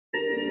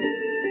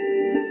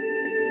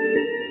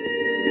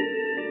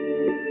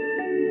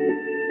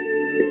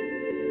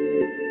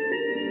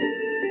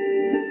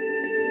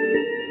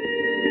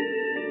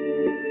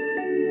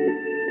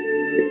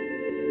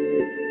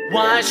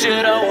Why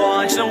should I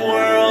watch the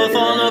world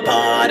fall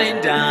apart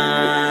and die?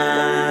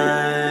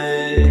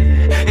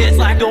 It's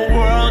like the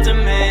world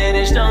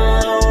diminished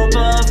all hope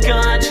of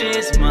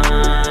conscious mind.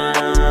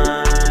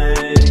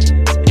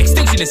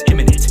 Extinction is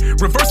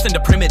imminent, reversed into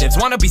primitives.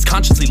 Wannabes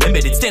consciously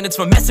limited, standards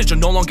for message are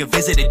no longer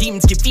visited.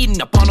 Demons keep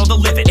feeding upon all the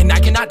living, and I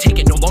cannot take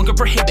it, no longer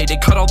prohibited.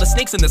 Cut all the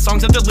snakes in the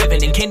songs that they're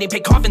living in. Can they pay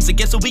coffins? I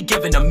guess will be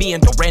given to me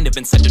and Durand have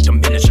been set to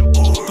diminish them.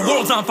 The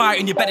world's on fire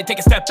and you better take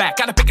a step back.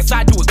 Gotta pick a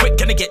side, do it quick,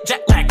 gonna get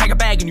jet lag. Pack a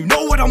bag and you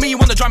know what I mean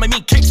when the drama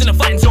meat kicks and it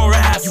flattens your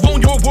ass. You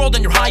own your world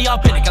and you're high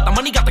up in it. Got the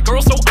money, got the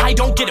girl, so I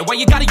don't get it. Why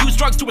you gotta use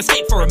drugs to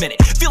escape for a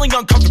minute? Feeling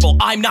uncomfortable,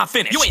 I'm not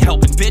finished. You ain't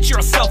helping, bitch, you're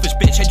a selfish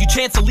bitch. Had you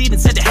chance to leave and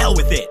said to hell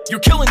with it.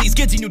 You're killing these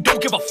kids and you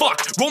don't give a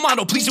fuck. Role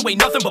model, please, you ain't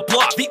nothing but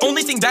bluff. The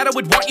only thing that I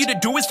would want you to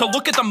do is to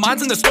look at the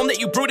minds in the storm that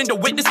you brewed and to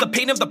witness the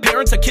pain of the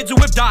parents of kids who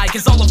have died,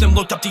 cause all of them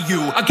looked up to you.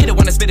 I get it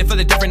when I spit it for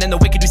the different and the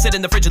wicked who sit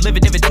in the fridge and live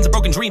in dividends of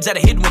broken dreams that are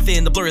hidden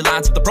within the blurry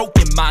lines of the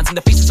broken minds and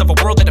the faces of a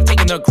world that have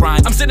taken their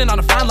grind. I'm sitting on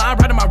a fine line,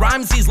 writing my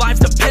rhymes, these lives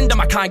depend on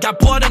my kind. Got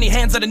blood on your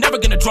hands that are never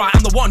gonna dry.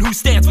 I'm the one who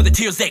stands for the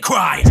tears they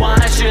cry. Why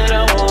should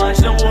I watch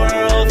the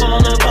world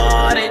fall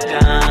apart and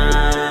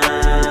die?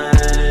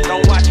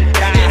 Don't watch it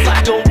die. It's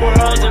like the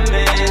world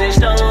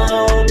diminished all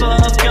hope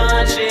of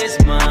conscious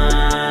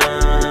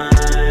mind.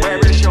 Where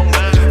is your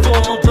mind?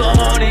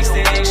 Full-blown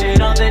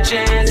extinction of the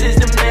chances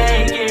to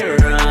make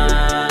it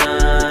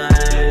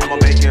right. I'ma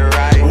make it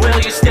right.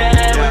 Will you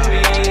stand with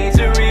me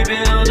to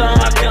rebuild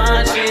our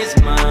conscious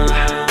mind?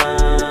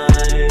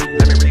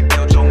 Let me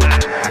rebuild your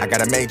mind. I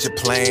got a major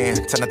plan,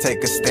 time to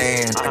take a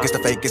stand against the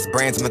fakest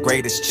brands and the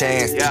greatest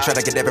chance to try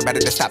to get everybody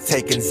to stop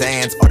taking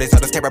Xans. All these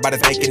others care about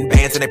is making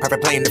bands and they prefer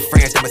playing the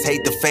friends. They must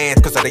hate the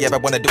fans, cause all they ever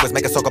wanna do is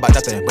make a song about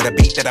nothing with a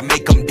beat that'll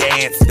make them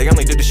dance. They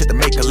only do the shit to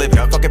make a living.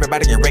 Fuck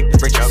everybody and rake the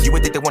riches. You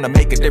would think they wanna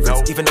make a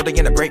difference, even though they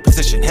in a great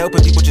position.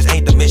 Helping people just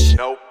ain't the mission.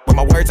 With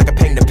my words I can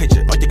paint a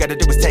picture, all you gotta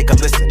do is take a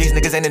listen. These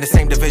niggas ain't in the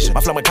same division.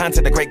 My flow and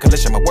content a great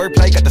collision. My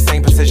wordplay got the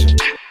same precision.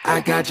 I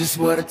got just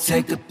what it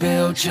take to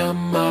build your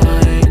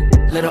mind.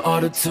 Let an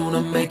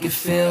auto-tuner make it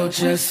feel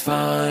just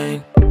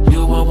fine.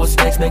 You want what's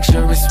next, make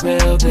sure it's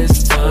real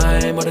this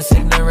time. Or this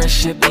ignorant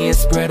shit being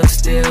spread will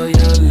steal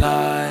your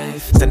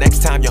life. So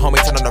next time your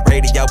homie turn on the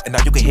radio and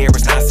all you can hear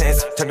is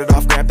nonsense, turn it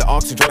off, grab the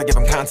aux and try to give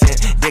him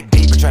content. Dig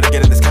deep and try to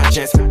get in his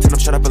conscience. Tell him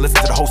shut up and listen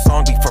to the whole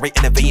song before he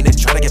intervene and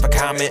try to give a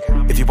comment.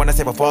 If you wanna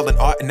save a fallen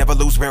art and never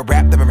lose real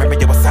rap, then remember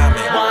your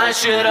assignment. Why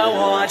should I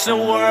watch the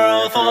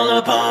world fall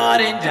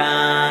apart and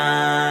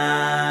die?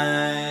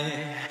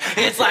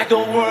 It's like the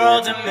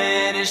world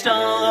diminished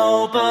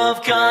all hope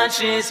of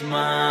conscious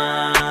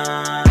minds.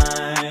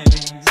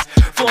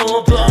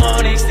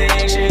 Full-blown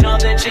extinction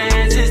of the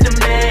chances to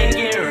make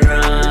it